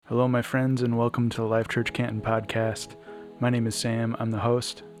Hello, my friends, and welcome to the Life Church Canton podcast. My name is Sam. I'm the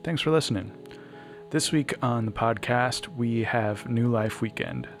host. Thanks for listening. This week on the podcast, we have New Life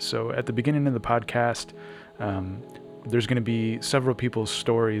Weekend. So at the beginning of the podcast, there's going to be several people's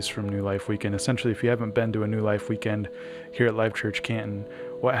stories from New Life Weekend. Essentially, if you haven't been to a New Life Weekend here at Life Church Canton,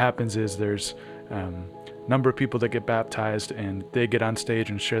 what happens is there's a number of people that get baptized, and they get on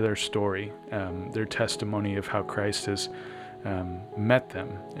stage and share their story, their testimony of how Christ has met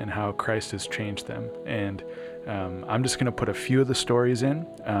them and how Christ has changed them. And I'm just going to put a few of the stories in.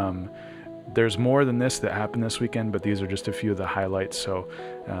 There's more than this that happened this weekend, but these are just a few of the highlights. So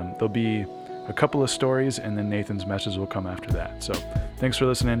there'll be a couple of stories, and then Nathan's message will come after that. So thanks for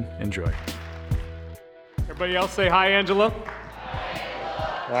listening. Enjoy. Everybody else say hi, Angela. All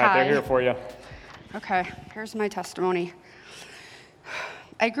right, they're here for you. Okay, here's my testimony.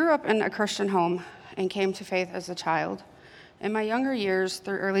 I grew up in a Christian home and came to faith as a child. In my younger years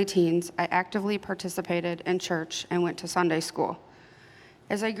through early teens, I actively participated in church and went to Sunday school.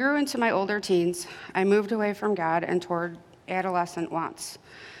 As I grew into my older teens, I moved away from God and toward adolescent wants,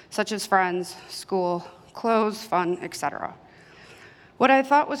 such as friends, school, clothes, fun, etc. What I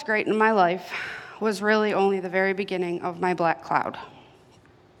thought was great in my life was really only the very beginning of my black cloud.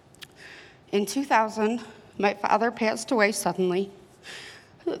 In 2000, my father passed away suddenly.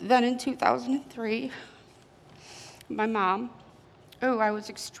 Then in 2003, my mom, who I was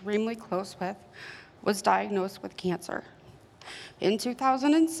extremely close with, was diagnosed with cancer. In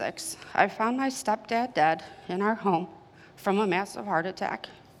 2006, I found my stepdad dead in our home from a massive heart attack.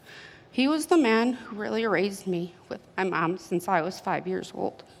 He was the man who really raised me with my mom since I was 5 years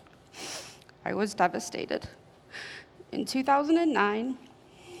old. I was devastated. In 2009,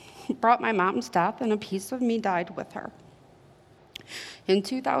 brought my mom's death, and a piece of me died with her. In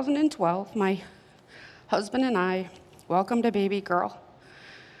 2012, my husband and I welcomed a baby girl.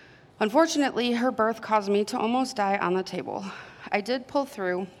 Unfortunately, her birth caused me to almost die on the table. I did pull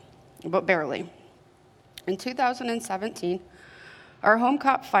through, but barely. In 2017, our home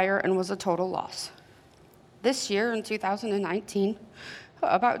caught fire and was a total loss. This year, in 2019,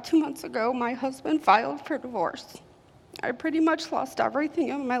 about 2 months ago, my husband filed for divorce. I pretty much lost everything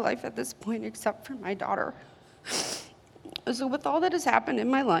in my life at this point except for my daughter. So with all that has happened in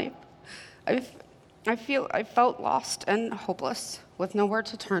my life, I felt lost and hopeless with nowhere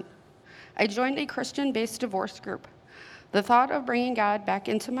to turn. I joined a Christian-based divorce group. The thought of bringing God back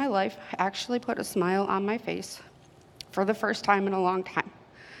into my life actually put a smile on my face for the first time in a long time.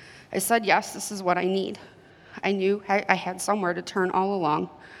 I said, yes, this is what I need. I knew I had somewhere to turn all along.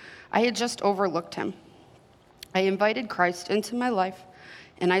 I had just overlooked him. I invited Christ into my life,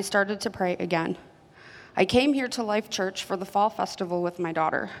 and I started to pray again. I came here to Life Church for the fall festival with my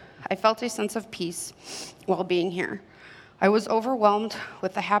daughter. I felt a sense of peace while being here. I was overwhelmed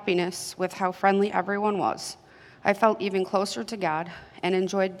with the happiness with how friendly everyone was. I felt even closer to God and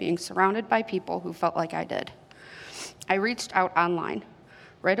enjoyed being surrounded by people who felt like I did. I reached out online.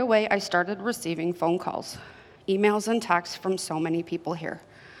 Right away, I started receiving phone calls, emails, and texts from so many people here.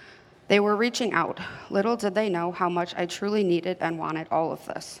 They were reaching out. Little did they know how much I truly needed and wanted all of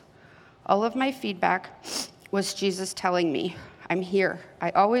this. All of my feedback was Jesus telling me, I'm here. I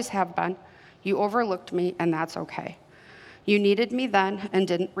always have been. You overlooked me, and that's okay. You needed me then and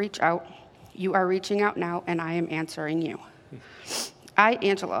didn't reach out. You are reaching out now, and I am answering you. I,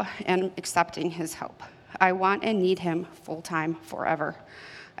 Angela, am accepting his help. I want and need him full-time forever.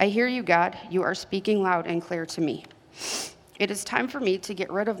 I hear you, God. You are speaking loud and clear to me. It is time for me to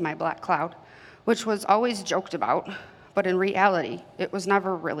get rid of my black cloud, which was always joked about, but in reality, it was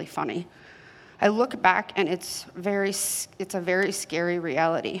never really funny. I look back, and it's a very scary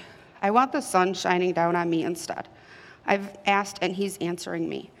reality. I want the sun shining down on me instead. I've asked, and he's answering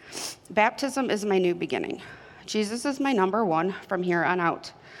me. Baptism is my new beginning. Jesus is my number one from here on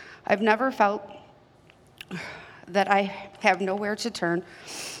out. I've never felt that I have nowhere to turn,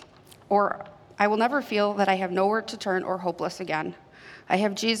 or I will never feel that I have nowhere to turn or hopeless again. I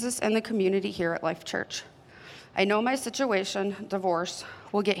have Jesus and the community here at Life Church. I know my situation, divorce,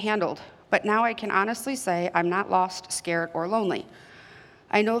 will get handled, but now I can honestly say I'm not lost, scared, or lonely.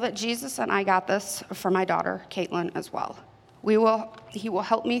 I know that Jesus and I got this for my daughter, Caitlin, as well. He will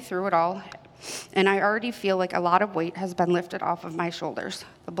help me through it all, and I already feel like a lot of weight has been lifted off of my shoulders.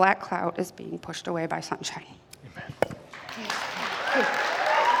 The black cloud is being pushed away by sunshine. Amen.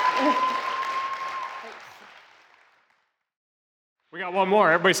 We got one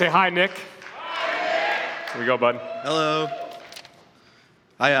more. Everybody say hi, Nick. Hi, Nick. Here we go, bud. Hello.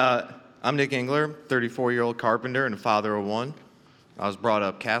 I'm Nick Engler, 34-year-old carpenter and a father of one. I was brought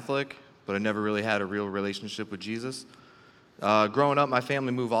up Catholic, but I never really had a real relationship with Jesus. Growing up, my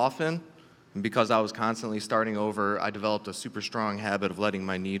family moved often, and because I was constantly starting over, I developed a super strong habit of letting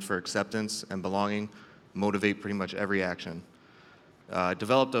my need for acceptance and belonging motivate pretty much every action. I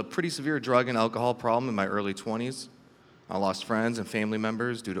developed a pretty severe drug and alcohol problem in my early 20s. I lost friends and family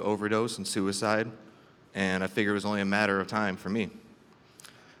members due to overdose and suicide, and I figured it was only a matter of time for me.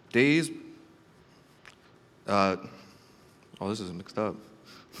 This is mixed up.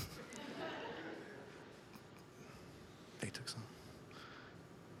 They took some.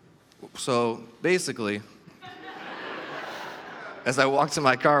 So basically, as I walked to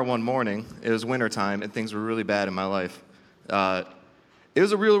my car one morning, it was wintertime and things were really bad in my life. It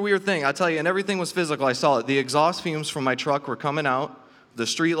was a really weird thing, I tell you, and everything was physical. I saw it. The exhaust fumes from my truck were coming out. The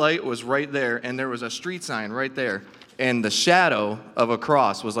street light was right there, and there was a street sign right there. And the shadow of a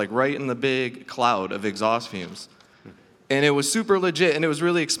cross was like right in the big cloud of exhaust fumes. And it was super legit, and it was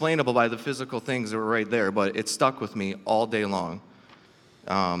really explainable by the physical things that were right there, but it stuck with me all day long.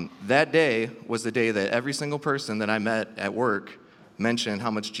 That day was the day that every single person that I met at work mentioned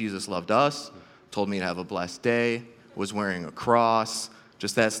how much Jesus loved us, told me to have a blessed day, was wearing a cross.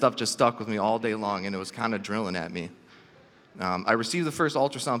 Just that stuff just stuck with me all day long, and it was kind of drilling at me. I received the first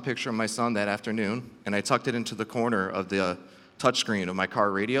ultrasound picture of my son that afternoon, and I tucked it into the corner of the touchscreen of my car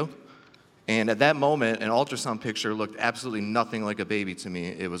radio. And at that moment, an ultrasound picture looked absolutely nothing like a baby to me.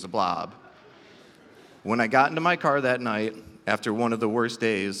 It was a blob. When I got into my car that night, after one of the worst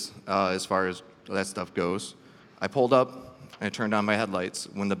days as far as that stuff goes, I pulled up and I turned on my headlights.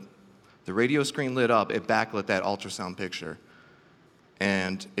 When the radio screen lit up, it backlit that ultrasound picture.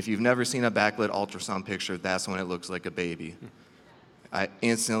 And if you've never seen a backlit ultrasound picture, that's when it looks like a baby. I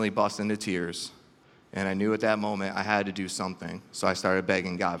instantly bust into tears. And I knew at that moment I had to do something. So I started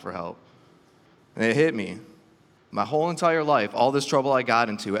begging God for help. And it hit me. My whole entire life, all this trouble I got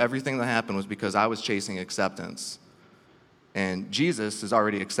into, everything that happened was because I was chasing acceptance. And Jesus has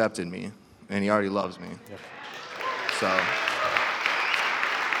already accepted me, and he already loves me. Yep. So,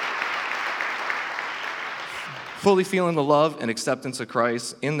 fully feeling the love and acceptance of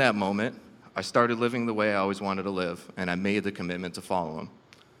Christ in that moment, I started living the way I always wanted to live, and I made the commitment to follow him.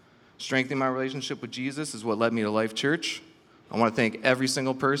 Strengthening my relationship with Jesus is what led me to Life Church. I want to thank every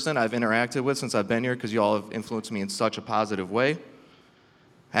single person I've interacted with since I've been here, because you all have influenced me in such a positive way.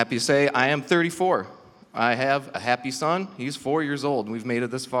 Happy to say I am 34. I have a happy son. He's 4 years old, and we've made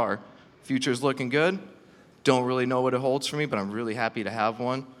it this far. Future's looking good. Don't really know what it holds for me, but I'm really happy to have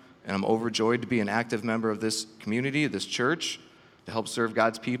one. And I'm overjoyed to be an active member of this community, this church, to help serve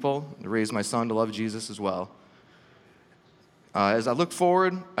God's people, and to raise my son to love Jesus as well. As I look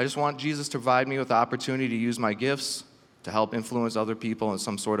forward, I just want Jesus to provide me with the opportunity to use my gifts to help influence other people in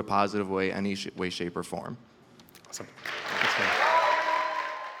some sort of positive way, any way, shape, or form. Awesome. That's good.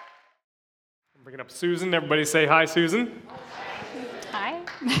 I'm bringing up Susan. Everybody say hi, Susan. Hi.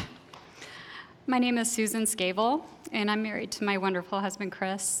 My name is Susan Scavell, and I'm married to my wonderful husband,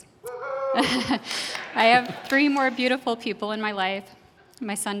 Chris. I have 3 more beautiful people in my life: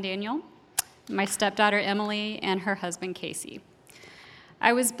 my son, Daniel, my stepdaughter, Emily, and her husband, Casey.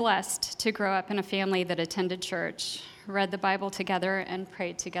 I was blessed to grow up in a family that attended church, read the Bible together, and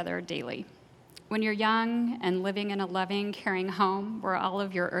prayed together daily. When you're young and living in a loving, caring home where all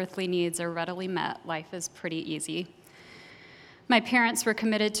of your earthly needs are readily met, life is pretty easy. My parents were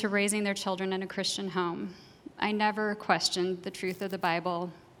committed to raising their children in a Christian home. I never questioned the truth of the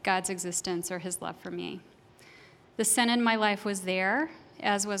Bible, God's existence, or his love for me. The sin in my life was there,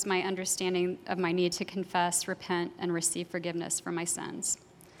 as was my understanding of my need to confess, repent, and receive forgiveness for my sins.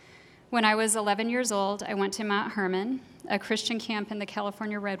 When I was 11 years old, I went to Mount Hermon, a Christian camp in the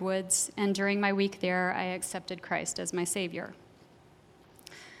California Redwoods, and during my week there, I accepted Christ as my Savior.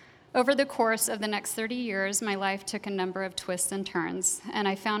 Over the course of the next 30 years, my life took a number of twists and turns, and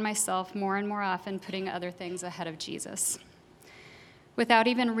I found myself more and more often putting other things ahead of Jesus. Without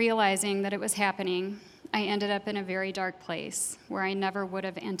even realizing that it was happening, I ended up in a very dark place where I never would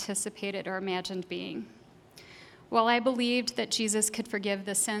have anticipated or imagined being. While I believed that Jesus could forgive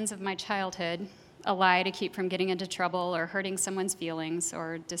the sins of my childhood, a lie to keep from getting into trouble or hurting someone's feelings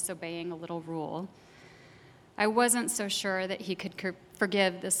or disobeying a little rule, I wasn't so sure that he could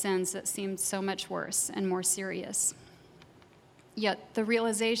forgive the sins that seemed so much worse and more serious. Yet the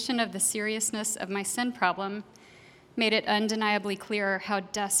realization of the seriousness of my sin problem made it undeniably clear how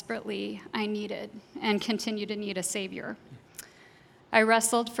desperately I needed and continue to need a Savior. I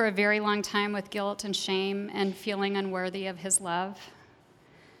wrestled for a very long time with guilt and shame and feeling unworthy of his love.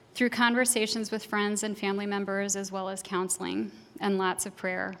 Through conversations with friends and family members, as well as counseling and lots of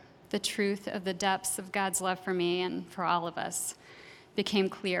prayer, the truth of the depths of God's love for me and for all of us became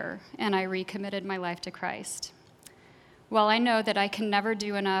clear, and I recommitted my life to Christ. While I know that I can never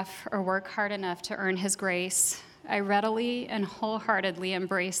do enough or work hard enough to earn his grace, I readily and wholeheartedly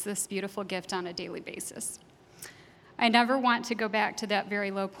embrace this beautiful gift on a daily basis. I never want to go back to that very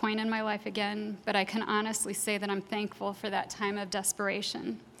low point in my life again, but I can honestly say that I'm thankful for that time of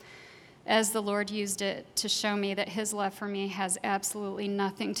desperation, as the Lord used it to show me that his love for me has absolutely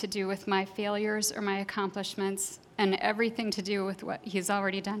nothing to do with my failures or my accomplishments, and everything to do with what he's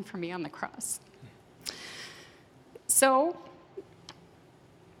already done for me on the cross. So,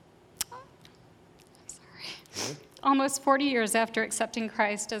 almost 40 years after accepting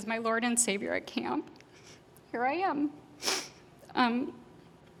Christ as my Lord and Savior at camp, here I am.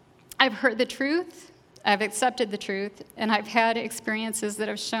 I've heard the truth, I've accepted the truth, and I've had experiences that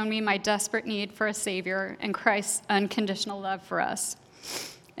have shown me my desperate need for a Savior and Christ's unconditional love for us.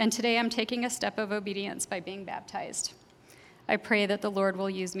 And today I'm taking a step of obedience by being baptized. I pray that the Lord will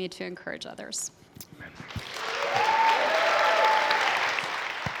use me to encourage others. Amen.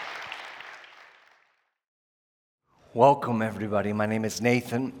 Welcome, everybody. My name is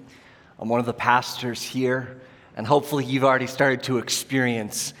Nathan. I'm one of the pastors here, and hopefully you've already started to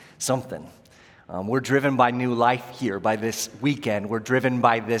experience something. We're driven by new life here, by this weekend. We're driven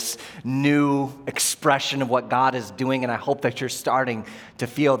by this new expression of what God is doing, and I hope that you're starting to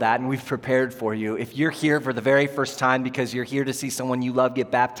feel that, and we've prepared for you. If you're here for the very first time because you're here to see someone you love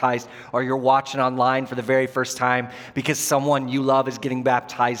get baptized, or you're watching online for the very first time because someone you love is getting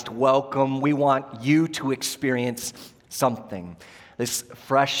baptized, welcome. We want you to experience something. This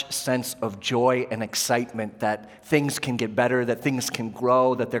fresh sense of joy and excitement that things can get better, that things can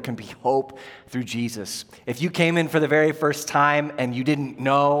grow, that there can be hope through Jesus. If you came in for the very first time and you didn't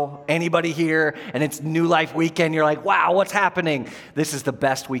know anybody here and it's New Life Weekend, you're like, wow, what's happening? This is the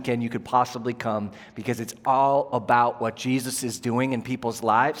best weekend you could possibly come because it's all about what Jesus is doing in people's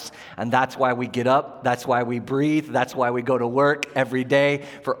lives. And that's why we get up, that's why we breathe, that's why we go to work every day.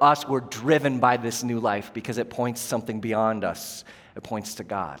 For us, we're driven by this new life because it points something beyond us. It points to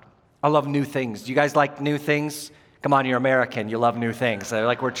God. I love new things. Do you guys like new things? Come on, you're American. You love new things.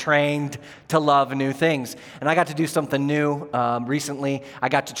 Like, we're trained to love new things. And I got to do something new recently. I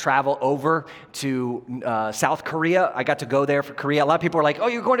got to travel over to South Korea. I got to go there for Korea. A lot of people are like, oh,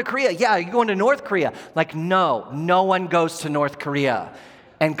 you're going to Korea? Yeah, you're going to North Korea. Like, no one goes to North Korea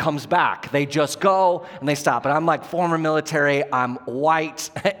and comes back. They just go and they stop. And I'm like former military, I'm white,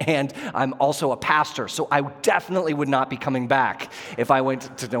 and I'm also a pastor. So I definitely would not be coming back if I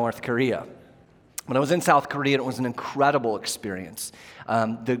went to North Korea. When I was in South Korea, it was an incredible experience.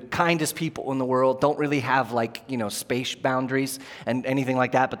 The kindest people in the world don't really have space boundaries and anything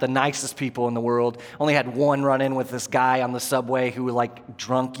like that, but the nicest people in the world. Only had one run-in with this guy on the subway who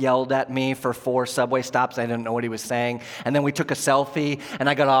drunk yelled at me for 4 subway stops. I didn't know what he was saying. And then we took a selfie and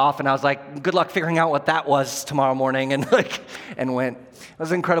I got off and I was like, good luck figuring out what that was tomorrow morning, and went. It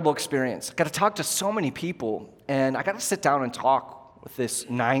was an incredible experience. I got to talk to so many people, and I got to sit down and talk with this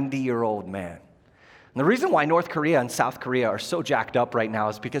 90-year-old man. And the reason why North Korea and South Korea are so jacked up right now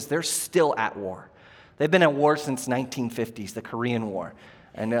is because they're still at war. They've been at war since 1950s, the Korean War.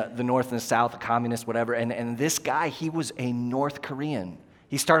 And the North and the South, the communists, whatever. And this guy, he was a North Korean.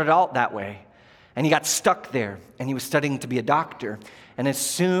 He started out that way. And he got stuck there. And he was studying to be a doctor. And as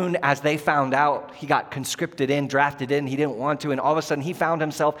soon as they found out, he got conscripted in, drafted in. He didn't want to. And all of a sudden, he found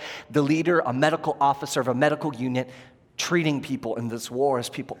himself the leader, a medical officer of a medical unit, treating people in this war as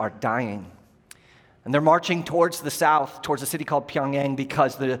people are dying. And they're marching towards the south, towards a city called Pyongyang,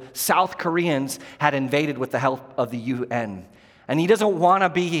 because the South Koreans had invaded with the help of the UN. And he doesn't want to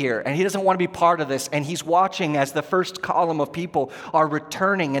be here, and he doesn't want to be part of this. And he's watching as the first column of people are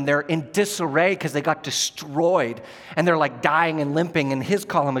returning, and they're in disarray because they got destroyed. And they're dying and limping, and his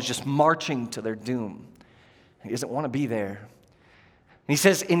column is just marching to their doom. He doesn't want to be there. And he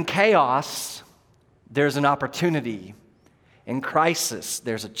says, in chaos, there's an opportunity. In crisis,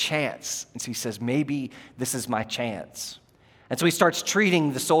 there's a chance. And so he says, maybe this is my chance. And so he starts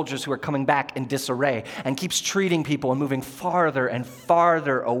treating the soldiers who are coming back in disarray and keeps treating people and moving farther and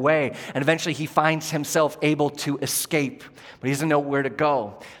farther away. And eventually he finds himself able to escape, but he doesn't know where to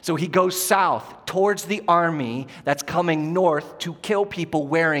go. So he goes south towards the army that's coming north to kill people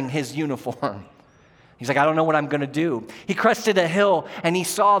wearing his uniform. He's like, I don't know what I'm going to do. He crested a hill, and he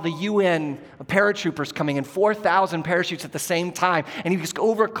saw the UN paratroopers coming in, 4,000 parachutes at the same time, and he was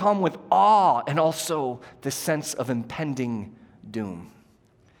overcome with awe and also this sense of impending doom.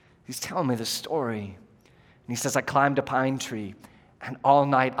 He's telling me this story, and he says, I climbed a pine tree, and all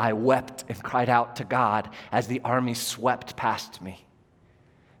night I wept and cried out to God as the army swept past me,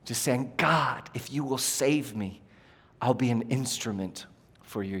 just saying, God, if you will save me, I'll be an instrument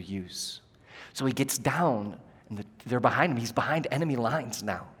for your use. So he gets down And they're behind him. He's behind enemy lines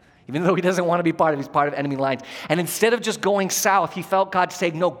now. Even though he doesn't want to be part of, he's part of enemy lines. And instead of just going south, he felt God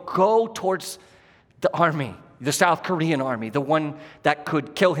say, no, go towards the army, the South Korean army, the one that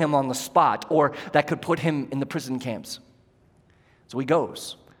could kill him on the spot or that could put him in the prison camps. So he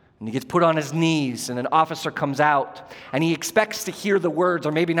goes, and he gets put on his knees, and an officer comes out, and he expects to hear the words,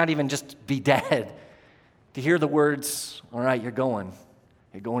 or maybe not even just be dead, to hear the words, all right, you're going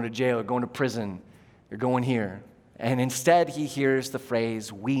to jail, you're going to prison, you're going here. And instead, he hears the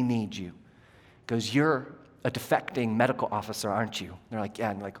phrase, we need you. Because you're a defecting medical officer, aren't you? They're like, yeah.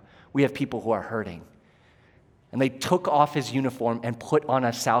 And like, we have people who are hurting. And they took off his uniform and put on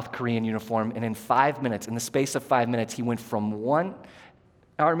a South Korean uniform. And in 5 minutes, in the space of 5 minutes, he went from one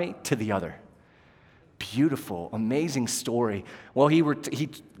army to the other. Beautiful, amazing story. Well, he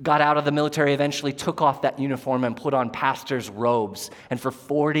got out of the military, eventually took off that uniform and put on pastor's robes. And for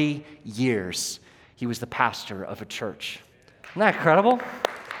 40 years, he was the pastor of a church. Isn't that incredible?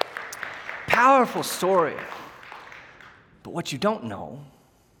 Powerful story. But what you don't know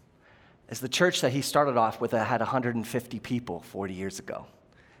is the church that he started off with had 150 people 40 years ago.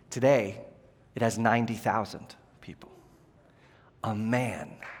 Today, it has 90,000 people. A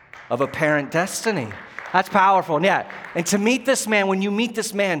man of apparent destiny. That's powerful. And to meet this man, when you meet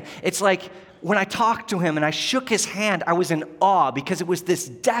this man, it's like when I talked to him and I shook his hand, I was in awe because it was this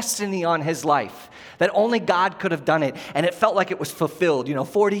destiny on his life that only God could have done it. And it felt like it was fulfilled.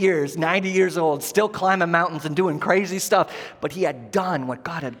 40 years, 90 years old, still climbing mountains and doing crazy stuff. But he had done what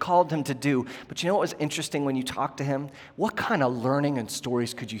God had called him to do. But you know what was interesting when you talked to him? What kind of learning and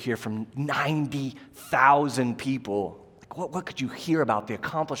stories could you hear from 90,000 people? Like what could you hear about the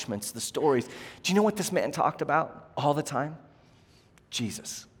accomplishments, the stories? Do you know what this man talked about all the time?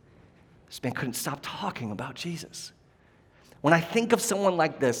 Jesus. This man couldn't stop talking about Jesus. When I think of someone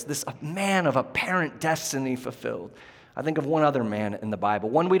like this man of apparent destiny fulfilled, I think of one other man in the Bible,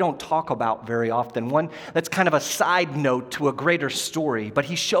 one we don't talk about very often, one that's kind of a side note to a greater story, but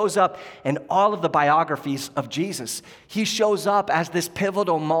he shows up in all of the biographies of Jesus. He shows up as this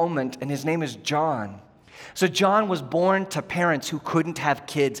pivotal moment, and his name is John. So John was born to parents who couldn't have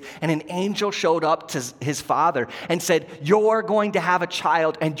kids, and an angel showed up to his father and said, you're going to have a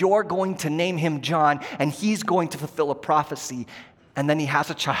child, and you're going to name him John, and he's going to fulfill a prophecy. And then he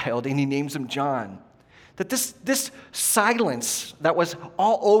has a child, and he names him John. That this silence that was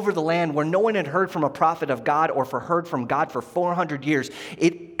all over the land where no one had heard from a prophet of God or heard from God for 400 years,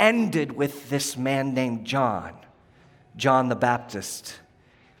 it ended with this man named John the Baptist.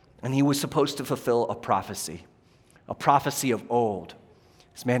 And he was supposed to fulfill a prophecy of old.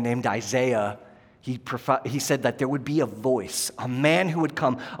 This man named Isaiah, he said that there would be a voice, a man who would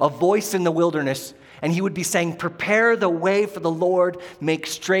come, a voice in the wilderness, and he would be saying, prepare the way for the Lord, make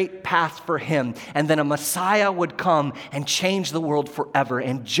straight paths for him. And then a Messiah would come and change the world forever.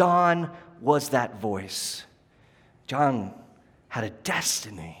 And John was that voice. John had a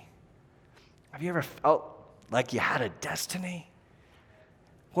destiny. Have you ever felt like you had a destiny?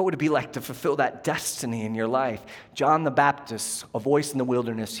 What would it be like to fulfill that destiny in your life? John the Baptist, a voice in the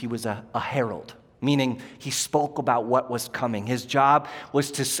wilderness, he was a herald, meaning he spoke about what was coming. His job was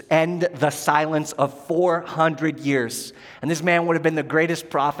to end the silence of 400 years. And this man would have been the greatest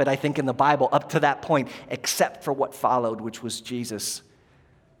prophet, I think, in the Bible up to that point, except for what followed, which was Jesus.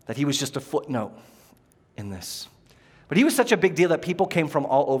 That he was just a footnote in this. But he was such a big deal that people came from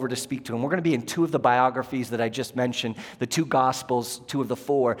all over to speak to him. We're going to be in two of the biographies that I just mentioned, the two Gospels, two of the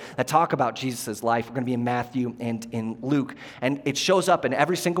four, that talk about Jesus' life. We're going to be in Matthew and in Luke. And it shows up in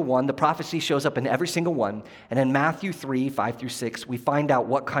every single one. The prophecy shows up in every single one. And in Matthew 3, 5 through 6, we find out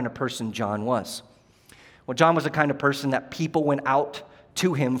what kind of person John was. Well, John was the kind of person that people went out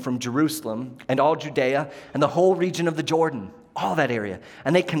to him from Jerusalem and all Judea and the whole region of the Jordan, all that area.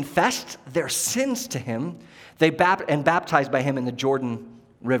 And they confessed their sins to him. They baptized by him in the Jordan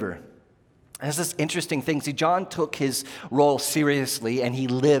River. And it's this interesting thing. See, John took his role seriously, and he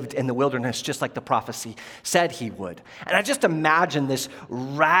lived in the wilderness just like the prophecy said he would. And I just imagine this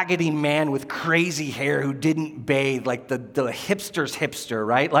raggedy man with crazy hair who didn't bathe, like the hipster's hipster,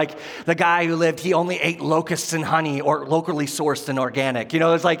 right? Like the guy who he only ate locusts and honey or locally sourced and organic.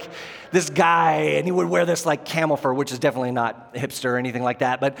 it's like this guy, and he would wear this like camel fur, which is definitely not hipster or anything like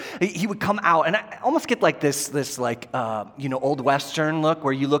that. But he would come out, and I almost get like this old Western look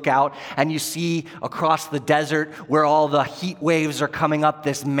where you look out and you see across the desert where all the heat waves are coming up,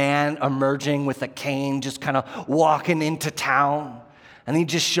 this man emerging with a cane, just kind of walking into town. And he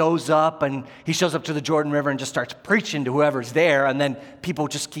just shows up, and he shows up to the Jordan River and just starts preaching to whoever's there. And then people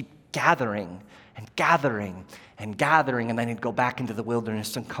just keep gathering and gathering and gathering. And then he'd go back into the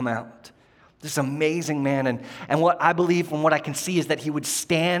wilderness and come out. This amazing man. And what I believe and what I can see is that he would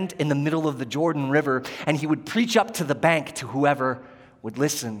stand in the middle of the Jordan River and he would preach up to the bank to whoever would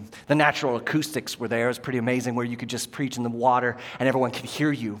listen. The natural acoustics were there. It was pretty amazing where you could just preach in the water and everyone could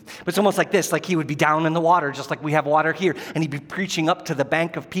hear you. But it's almost like this, like he would be down in the water, just like we have water here, and he'd be preaching up to the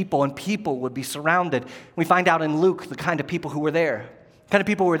bank of people, and people would be surrounded. We find out in Luke the kind of people who were there. The kind of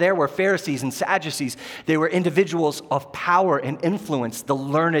people who were there were Pharisees and Sadducees. They were individuals of power and influence, the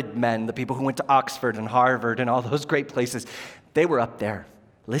learned men, the people who went to Oxford and Harvard and all those great places. They were up there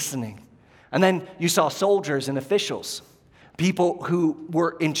listening. And then you saw soldiers and officials, people who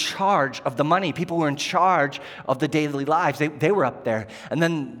were in charge of the money, people who were in charge of the daily lives. They were up there. And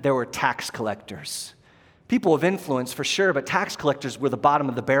then there were tax collectors. People of influence for sure, but tax collectors were the bottom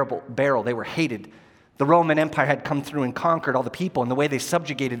of the barrel. They were hated. The Roman Empire had come through and conquered all the people, and the way they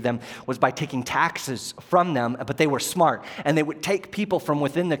subjugated them was by taking taxes from them, but they were smart. And they would take people from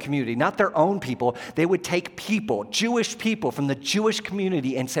within the community, not their own people. They would take people, Jewish people from the Jewish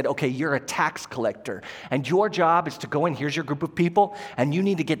community, and said, okay, you're a tax collector, and your job is to go in, here's your group of people, and you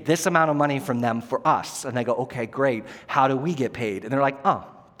need to get this amount of money from them for us. And they go, okay, great. How do we get paid? And they're like,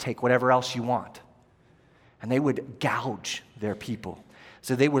 take whatever else you want. And they would gouge their people.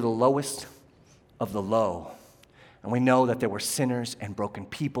 So they were the lowest of the low. And we know that there were sinners and broken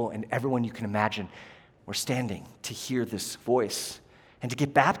people, and everyone you can imagine were standing to hear this voice and to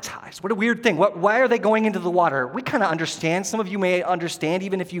get baptized. What a weird thing. Why are they going into the water? We kind of understand. Some of you may understand,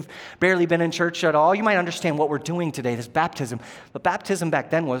 even if you've barely been in church at all. You might understand what we're doing today, this baptism. But baptism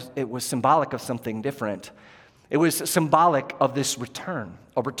back then was symbolic of something different. It was symbolic of this return,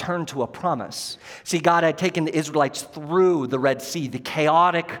 a return to a promise. See, God had taken the Israelites through the Red Sea, the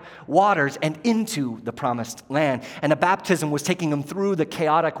chaotic waters, and into the promised land. And a baptism was taking them through the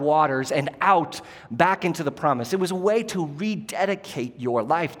chaotic waters and out, back into the promise. It was a way to rededicate your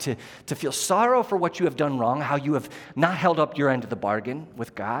life, to feel sorrow for what you have done wrong, how you have not held up your end of the bargain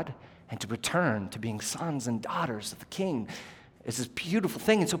with God, and to return to being sons and daughters of the King. It's this beautiful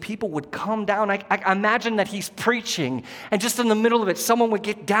thing. And so people would come down. I imagine that he's preaching, and just in the middle of it, someone would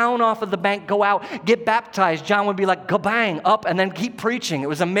get down off of the bank, go out, get baptized. John would be like, kabang, up, and then keep preaching. It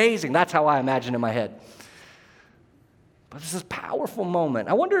was amazing. That's how I imagine in my head. But it's this powerful moment.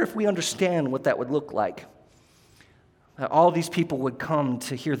 I wonder if we understand what that would look like. That all these people would come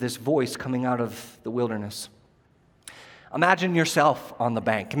to hear this voice coming out of the wilderness. Imagine yourself on the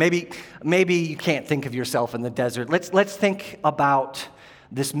bank. Maybe you can't think of yourself in the desert. Let's think about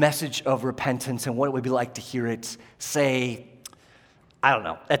this message of repentance and what it would be like to hear it say, I don't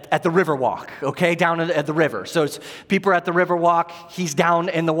know, at the river walk, okay, down at the river. So it's people are at the river walk, he's down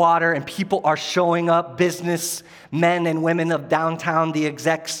in the water, and people are showing up, business men and women of downtown, the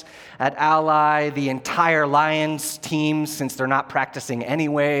execs at Ally, the entire Lions team, since they're not practicing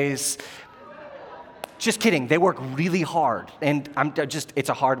anyways. Just kidding. They work really hard, and it's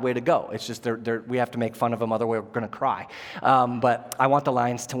a hard way to go. It's just we have to make fun of them, otherwise we're going to cry. But I want the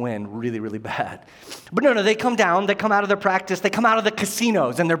Lions to win really, really bad. But no, they come down, they come out of their practice, they come out of the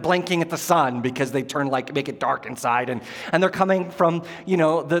casinos, and they're blinking at the sun because they make it dark inside, and they're coming from,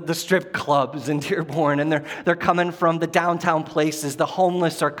 the strip clubs in Dearborn, and they're coming from the downtown places. The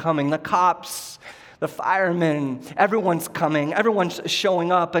homeless are coming, the cops, the firemen, everyone's coming, everyone's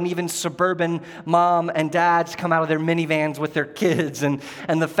showing up, and even suburban mom and dads come out of their minivans with their kids, and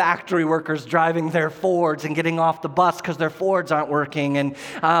the factory workers driving their Fords and getting off the bus because their Fords aren't working, and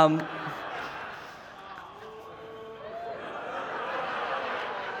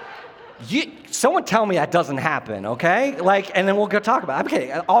someone tell me that doesn't happen, okay? And then we'll go talk about it. I'm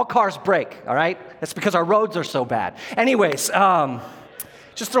kidding. All cars break, all right? That's because our roads are so bad. Anyways,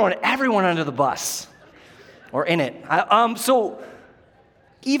 just throwing everyone under the bus. Or in it. So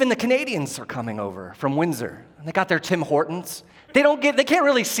even the Canadians are coming over from Windsor. And they got their Tim Hortons. They can't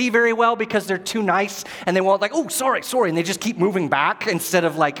really see very well because they're too nice, and they won't sorry, and they just keep moving back instead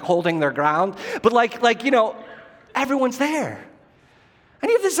of holding their ground. But everyone's there. And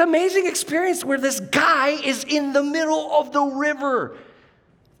you have this amazing experience where this guy is in the middle of the river.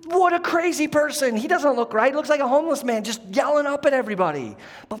 What a crazy person. He doesn't look right. He looks like a homeless man just yelling up at everybody.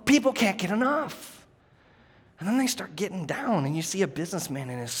 But people can't get enough. And then they start getting down, and you see a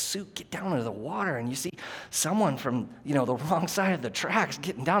businessman in his suit get down into the water, and you see someone from, the wrong side of the tracks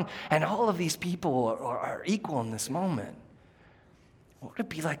getting down, and all of these people are equal in this moment. What would it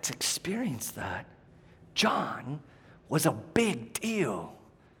be like to experience that? John was a big deal.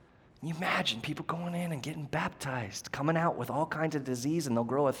 Can you imagine people going in and getting baptized, coming out with all kinds of disease, and they'll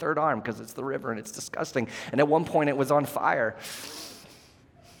grow a third arm because it's the river and it's disgusting. And at one point it was on fire.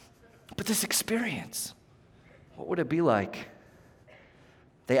 But this experience, what would it be like?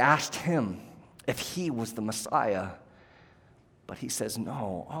 They asked him, if he was the Messiah. But he says,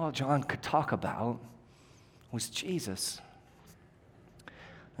 no, all John could talk about was Jesus.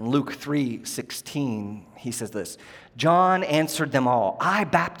 In Luke 3:16, he says this, John answered them all, I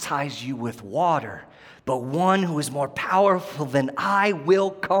baptize you with water, but one who is more powerful than I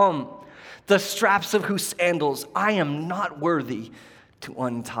will come, the straps of whose sandals I am not worthy to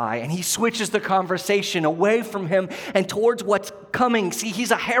untie. And he switches the conversation away from him and towards what's coming. See, he's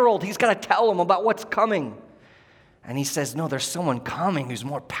a herald. He's got to tell them about what's coming. And he says, no, there's someone coming who's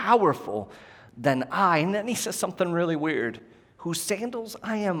more powerful than I. And then he says something really weird, whose sandals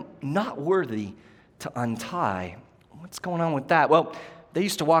I am not worthy to untie. What's going on with that? Well, they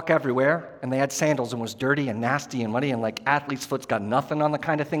used to walk everywhere, and they had sandals, and it was dirty and nasty and muddy, and like athlete's foot's got nothing on the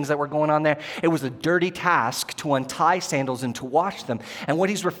kind of things that were going on there. It was a dirty task to untie sandals and to wash them. And what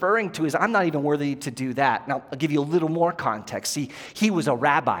he's referring to is, I'm not even worthy to do that. Now, I'll give you a little more context. See, he was a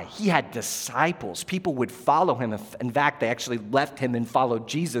rabbi. He had disciples. People would follow him. In fact, they actually left him and followed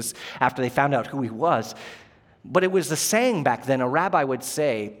Jesus after they found out who he was. But it was the saying back then, a rabbi would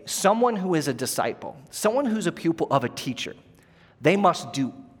say, someone who is a disciple, someone who's a pupil of a teacher, they must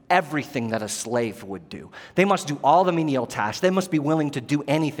do everything that a slave would do. They must do all the menial tasks. They must be willing to do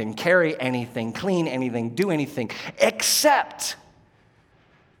anything, carry anything, clean anything, do anything, except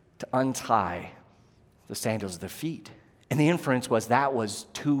to untie the sandals of their feet. And the inference was that was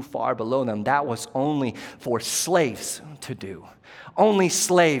too far below them. That was only for slaves to do. Only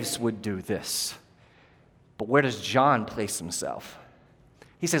slaves would do this. But where does John place himself?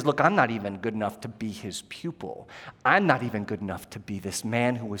 He says, look, I'm not even good enough to be his pupil. I'm not even good enough to be this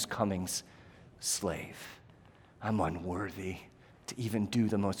man who is coming's slave. I'm unworthy to even do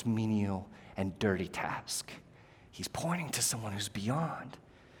the most menial and dirty task. He's pointing to someone who's beyond.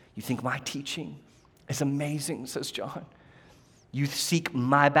 You think my teaching is amazing, says John. You seek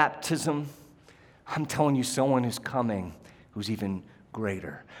my baptism. I'm telling you, someone who's coming who's even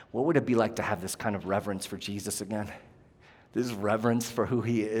greater. What would it be like to have this kind of reverence for Jesus again? This reverence for who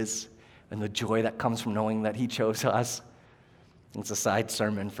he is and the joy that comes from knowing that he chose us. It's a side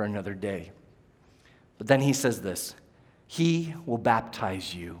sermon for another day. But then he says this, he will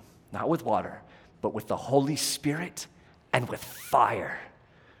baptize you, not with water, but with the Holy Spirit and with fire.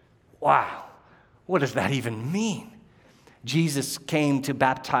 Wow, what does that even mean? Jesus came to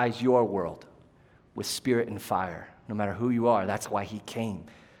baptize your world with spirit and fire. No matter who you are, that's why he came.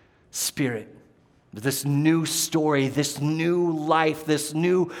 Spirit. This new story, this new life, this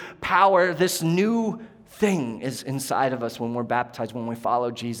new power, this new thing is inside of us when we're baptized, when we follow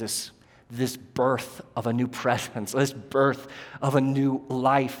Jesus. This birth of a new presence, this birth of a new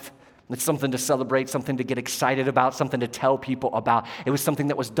life. It's something to celebrate, something to get excited about, something to tell people about. It was something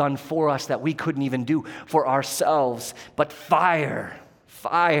that was done for us that we couldn't even do for ourselves. But fire.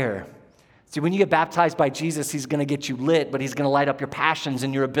 See, when you get baptized by Jesus, he's going to get you lit, but he's going to light up your passions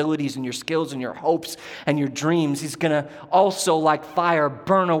and your abilities and your skills and your hopes and your dreams. He's going to also, like fire,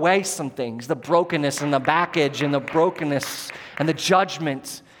 burn away some things, the brokenness and the baggage and the brokenness and the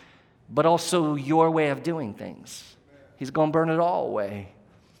judgment, but also your way of doing things. He's going to burn it all away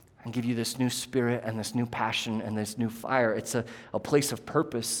and give you this new spirit and this new passion and this new fire. It's a place of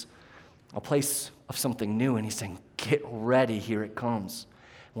purpose, a place of something new, and he's saying, get ready, here it comes.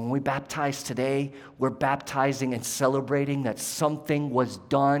 When we baptize today, we're baptizing and celebrating that something was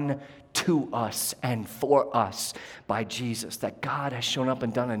done to us and for us by Jesus, that God has shown up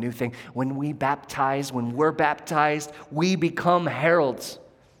and done a new thing. When we're baptized, we become heralds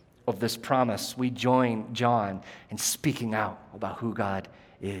of this promise. We join John in speaking out about who God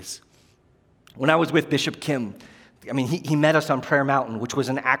is. When I was with Bishop Kim, he met us on Prayer Mountain, which was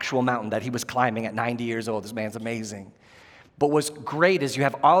an actual mountain that he was climbing at 90 years old. This man's amazing. But what's great is you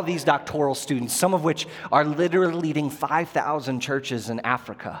have all these doctoral students, some of which are literally leading 5,000 churches in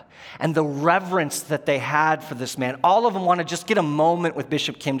Africa. And the reverence that they had for this man, all of them want to just get a moment with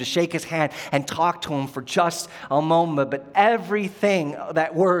Bishop Kim to shake his hand and talk to him for just a moment. But everything,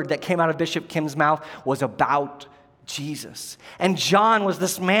 that word that came out of Bishop Kim's mouth was about Jesus. And John was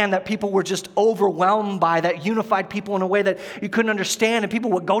this man that people were just overwhelmed by, that unified people in a way that you couldn't understand. And people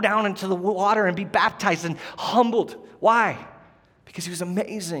would go down into the water and be baptized and humbled. Why? Because he was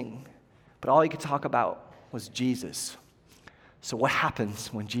amazing. But all he could talk about was Jesus. So what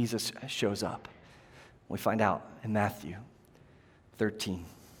happens when Jesus shows up? We find out in Matthew 13.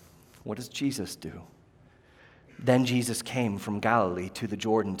 What does Jesus do? Then Jesus came from Galilee to the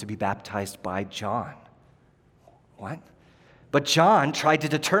Jordan to be baptized by John. What? But John tried to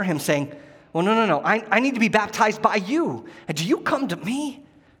deter him, saying, well, no, I need to be baptized by you. And do you come to me?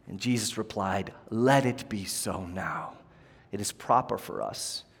 And Jesus replied, let it be so now. It is proper for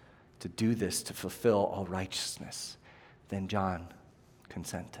us to do this to fulfill all righteousness. Then John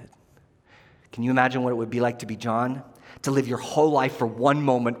consented. Can you imagine what it would be like to be John? To live your whole life for one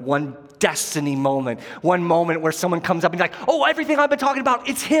moment, one destiny moment, one moment where someone comes up and you're like, oh, everything I've been talking about,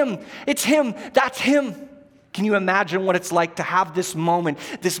 it's him, that's him. Can you imagine what it's like to have this moment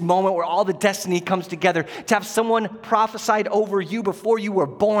where all the destiny comes together, to have someone prophesied over you before you were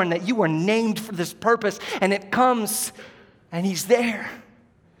born, that you were named for this purpose, and it comes, and he's there.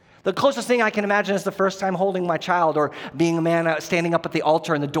 The closest thing I can imagine is the first time holding my child, or being a man standing up at the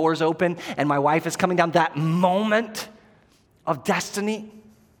altar and the door's open and my wife is coming down. That moment of destiny,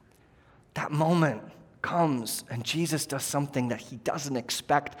 that moment comes and Jesus does something that he doesn't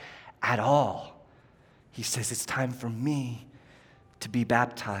expect at all. He says, it's time for me to be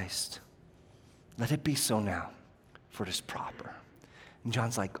baptized. Let it be so now, for it is proper. And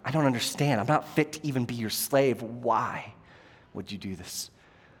John's like, I don't understand. I'm not fit to even be your slave. Why would you do this?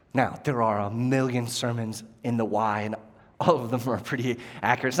 Now, there are 1 million sermons in the why, and all of them are pretty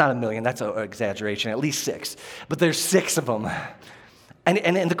accurate. It's not 1 million, that's an exaggeration, at least 6. But there's 6 of them. And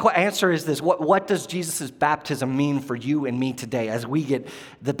the answer is this: what does Jesus' baptism mean for you and me today as we get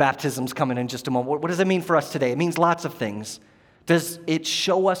the baptisms coming in just a moment? What does it mean for us today? It means lots of things. Does it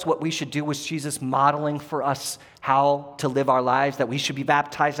show us what we should do? Was Jesus modeling for us how to live our lives, that we should be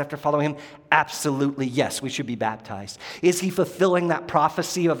baptized after following him? Absolutely, yes, we should be baptized. Is he fulfilling that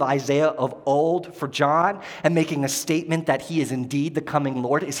prophecy of Isaiah of old for John and making a statement that he is indeed the coming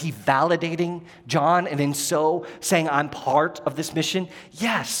Lord? Is he validating John and in so saying, I'm part of this mission?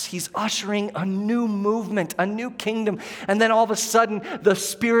 Yes, he's ushering a new movement, a new kingdom. And then all of a sudden, the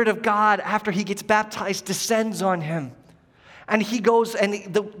Spirit of God, after he gets baptized, descends on him. And he goes,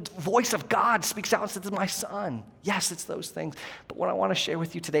 and the voice of God speaks out and says, my son. Yes, it's those things. But what I want to share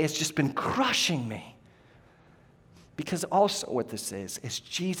with you today has just been crushing me. Because also what this is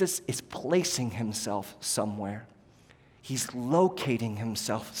Jesus is placing himself somewhere. He's locating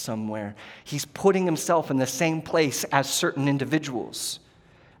himself somewhere. He's putting himself in the same place as certain individuals.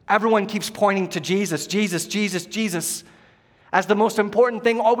 Everyone keeps pointing to Jesus, Jesus, Jesus, Jesus, as the most important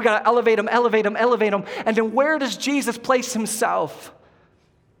thing. Oh, we got to elevate him, elevate him, elevate him. And then where does Jesus place himself?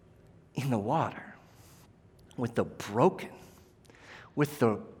 In the water, with the broken, with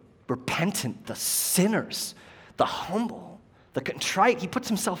the repentant, the sinners, the humble, the contrite. He puts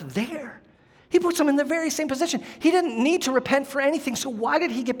himself there. He puts them in the very same position. He didn't need to repent for anything, so why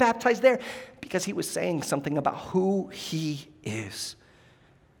did he get baptized there? Because he was saying something about who he is.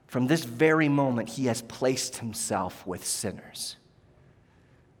 From this very moment, he has placed himself with sinners.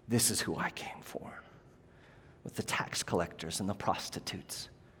 This is who I came for. With the tax collectors and the prostitutes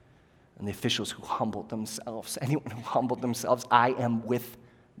and the officials who humbled themselves. Anyone who humbled themselves, I am with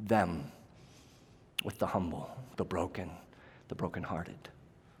them. With the humble, the brokenhearted.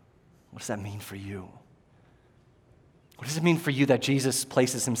 What does that mean for you? What does it mean for you that Jesus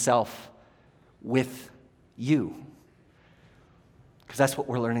places himself with you? Because that's what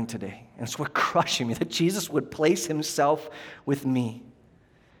we're learning today. And it's what crushing me, that Jesus would place himself with me.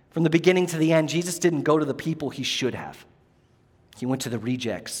 From the beginning to the end, Jesus didn't go to the people he should have. He went to the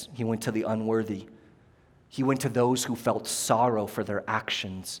rejects. He went to the unworthy. He went to those who felt sorrow for their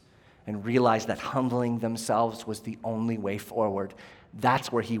actions and realized that humbling themselves was the only way forward.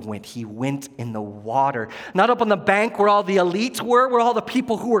 That's where he went. He went in the water. Not up on the bank where all the elites were, where all the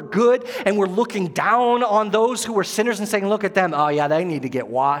people who were good and were looking down on those who were sinners and saying, look at them. Oh yeah, they need to get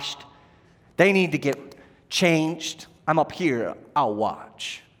washed. They need to get changed. I'm up here. I'll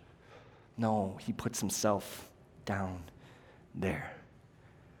watch. No, he puts himself down there.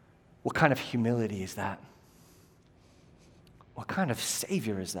 What kind of humility is that? What kind of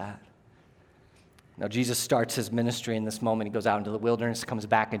Savior is that? Now, Jesus starts his ministry in this moment. He goes out into the wilderness, comes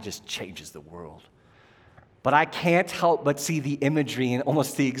back, and just changes the world. But I can't help but see the imagery in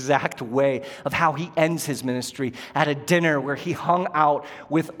almost the exact way of how he ends his ministry at a dinner where he hung out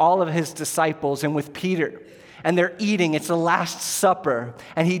with all of his disciples and with Peter. And they're eating. It's the Last Supper.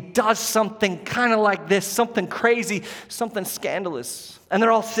 And he does something kind of like this, something crazy, something scandalous. And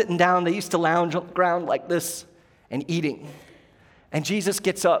they're all sitting down. They used to lounge on the ground like this and eating. And Jesus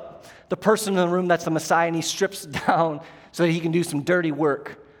gets up, the person in the room that's the Messiah, and he strips down so that he can do some dirty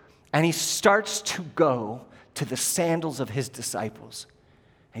work. And he starts to go to the sandals of his disciples.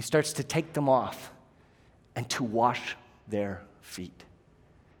 And he starts to take them off and to wash their feet.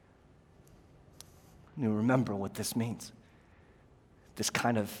 You remember what this means. This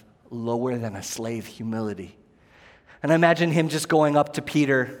kind of lower than a slave humility. And I imagine him just going up to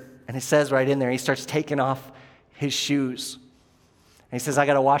Peter, and it says right in there, he starts taking off his shoes. And he says, I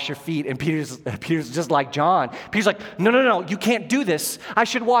got to wash your feet. And Peter's just like John. Peter's like, no, you can't do this. I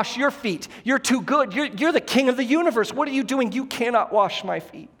should wash your feet. You're too good. You're the king of the universe. What are you doing? You cannot wash my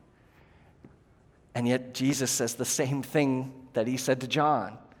feet. And yet Jesus says the same thing that he said to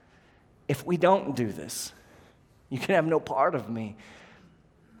John. If we don't do this, you can have no part of me.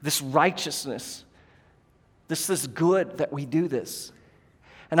 This righteousness, this is good that we do this.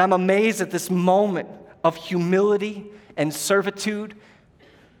 And I'm amazed at this moment of humility and servitude,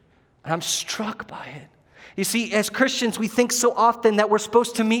 and I'm struck by it. You see, as Christians, we think so often that we're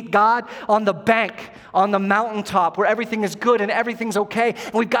supposed to meet God on the bank, on the mountaintop, where everything is good and everything's okay,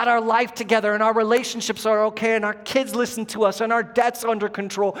 and we've got our life together, and our relationships are okay, and our kids listen to us, and our debt's under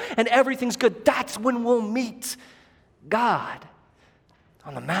control, and everything's good. That's when we'll meet God,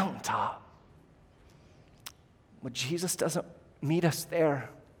 on the mountaintop. But Jesus doesn't meet us there.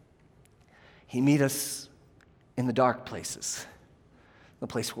 He meets us in the dark places, the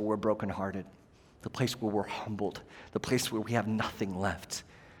place where we're brokenhearted, the place where we're humbled, the place where we have nothing left.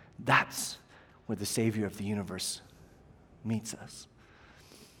 That's where the Savior of the universe meets us.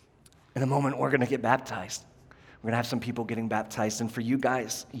 In a moment, we're going to get baptized. We're going to have some people getting baptized. And for you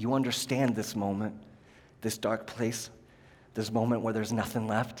guys, you understand this moment, this dark place, this moment where there's nothing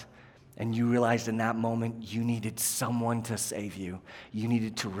left. And you realized in that moment you needed someone to save you. You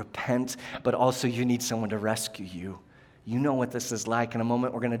needed to repent, but also you need someone to rescue you. You know what this is like. In a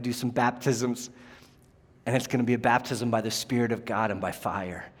moment, we're going to do some baptisms. And it's going to be a baptism by the Spirit of God and by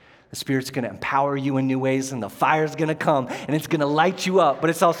fire. The Spirit's going to empower you in new ways, and the fire's going to come, and it's going to light you up, but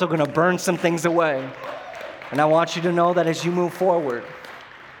it's also going to burn some things away. And I want you to know that as you move forward,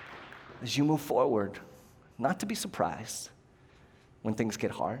 not to be surprised when things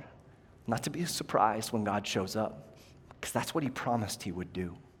get hard, not to be surprised when God shows up, because that's what he promised he would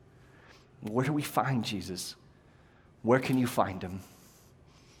do. Where do we find Jesus? Where can you find him?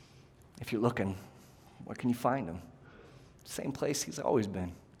 If you're looking, where can you find him? Same place he's always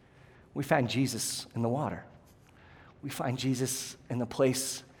been. We find Jesus in the water. We find Jesus in the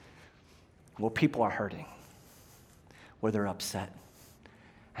place where people are hurting, where they're upset.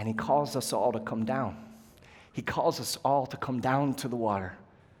 And he calls us all to come down. He calls us all to come down to the water,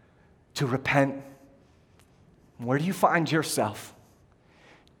 to repent. Where do you find yourself?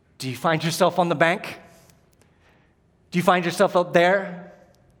 Do you find yourself on the bank? Do you find yourself up there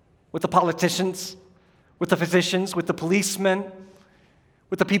with the politicians, with the physicians, with the policemen,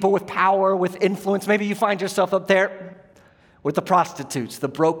 with the people with power, with influence? Maybe you find yourself up there with the prostitutes, the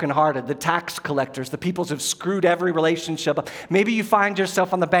brokenhearted, the tax collectors, the people who've screwed every relationship up. Maybe you find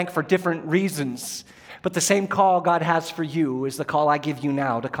yourself on the bank for different reasons, but the same call God has for you is the call I give you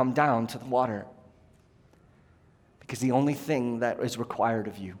now, to come down to the water. Because the only thing that is required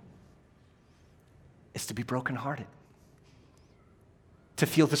of you is to be brokenhearted, to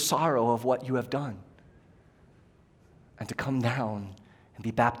feel the sorrow of what you have done, and to come down and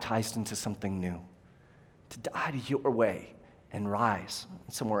be baptized into something new, to die to your way and rise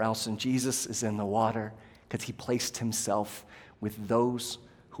somewhere else. And Jesus is in the water because he placed himself with those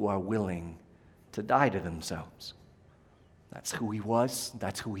who are willing to die to themselves. That's who he was.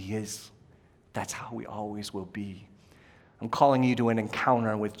 That's who he is. That's how we always will be. I'm calling you to an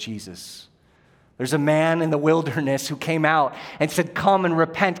encounter with Jesus. There's a man in the wilderness who came out and said, come and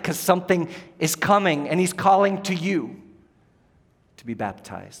repent because something is coming, and he's calling to you to be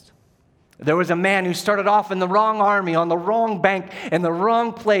baptized. There was a man who started off in the wrong army, on the wrong bank, in the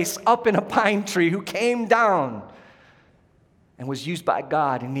wrong place, up in a pine tree, who came down and was used by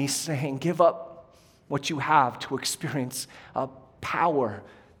God, and he's saying, give up what you have to experience a power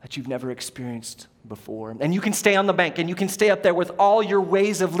that you've never experienced before. And you can stay on the bank, and you can stay up there with all your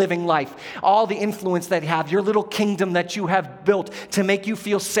ways of living life, all the influence that you have, your little kingdom that you have built to make you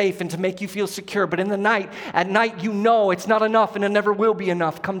feel safe and to make you feel secure. But at night, you know it's not enough and it never will be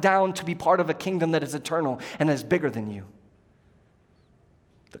enough. Come down to be part of a kingdom that is eternal and is bigger than you.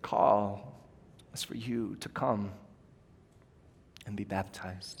 The call is for you to come and be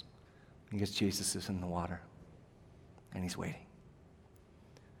baptized, because Jesus is in the water and he's waiting.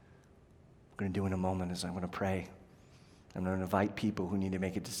 What I'm going to do in a moment is I'm going to pray. I'm going to invite people who need to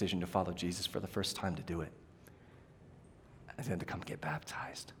make a decision to follow Jesus for the first time to do it, and then to come get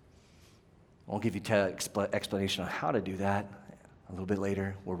baptized. I'll give you an explanation on how to do that a little bit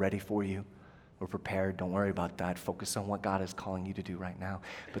later. We're ready for you. We're prepared. Don't worry about that. Focus on what God is calling you to do right now.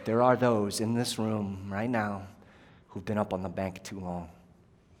 But there are those in this room right now who've been up on the bank too long,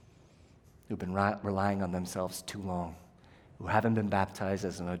 who've been relying on themselves too long, who haven't been baptized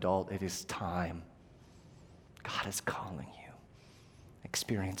as an adult. It is time. God is calling you.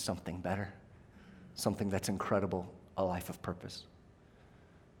 Experience something better, something that's incredible, a life of purpose.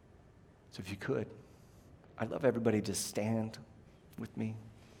 So if you could, I'd love everybody to stand with me.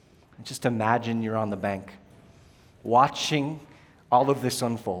 And just imagine you're on the bank, watching all of this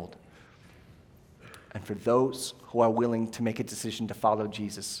unfold. And for those who are willing to make a decision to follow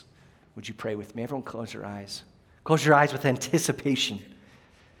Jesus, would you pray with me? Everyone close your eyes. Close your eyes with anticipation.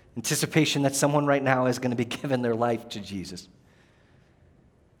 Anticipation that someone right now is going to be giving their life to Jesus.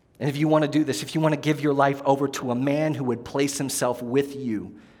 And if you want to do this, if you want to give your life over to a man who would place himself with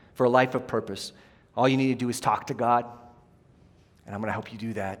you for a life of purpose, all you need to do is talk to God. And I'm going to help you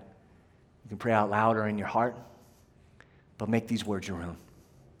do that. You can pray out loud or in your heart, but make these words your own.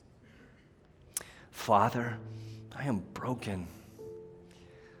 Father, I am broken.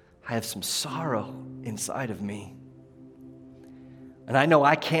 I have some sorrow inside of me. And I know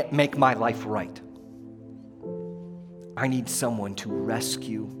I can't make my life right. I need someone to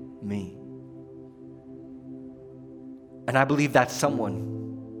rescue me. And I believe that someone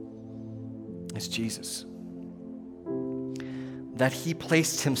is Jesus. That he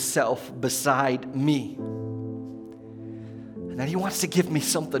placed himself beside me. And that he wants to give me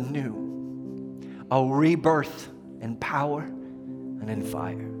something new. A rebirth in power and in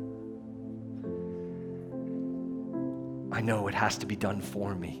fire. I know it has to be done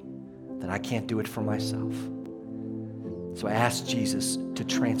for me, that I can't do it for myself. So I ask Jesus to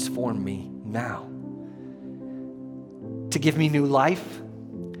transform me now, to give me new life,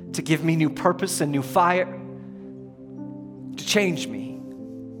 to give me new purpose and new fire, to change me.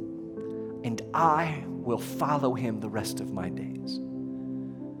 And I will follow him the rest of my days.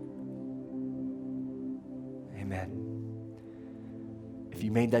 Amen. If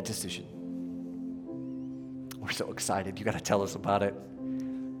you made that decision, we're so excited. You got to tell us about it.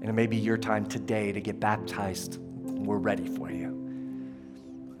 And it may be your time today to get baptized. We're ready for you.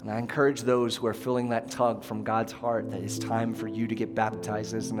 And I encourage those who are feeling that tug from God's heart that it's time for you to get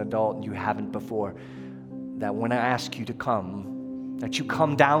baptized as an adult and you haven't before, that when I ask you to come, that you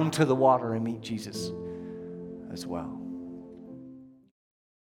come down to the water and meet Jesus as well.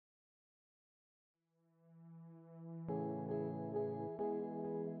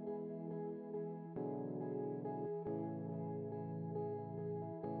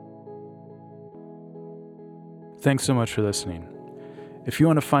 Thanks so much for listening. If you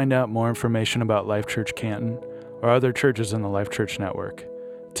want to find out more information about Life Church Canton or other churches in the Life Church Network,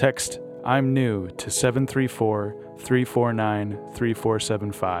 text I'm new to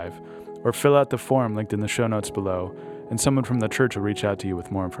 734-349-3475 or fill out the form linked in the show notes below and someone from the church will reach out to you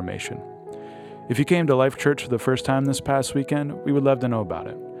with more information. If you came to Life Church for the first time this past weekend, we would love to know about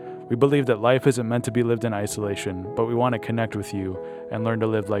it. We believe that life isn't meant to be lived in isolation, but we want to connect with you and learn to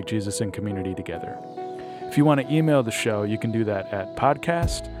live like Jesus in community together. If you want to email the show, you can do that at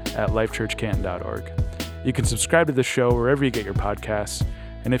podcast@lifechurchcanton.org. You can subscribe to the show wherever you get your podcasts,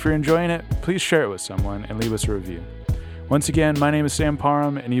 and if you're enjoying it, please share it with someone and leave us a review. Once again, my name is Sam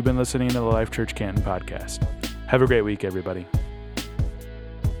Parham, and you've been listening to the Life Church Canton podcast. Have a great week, everybody.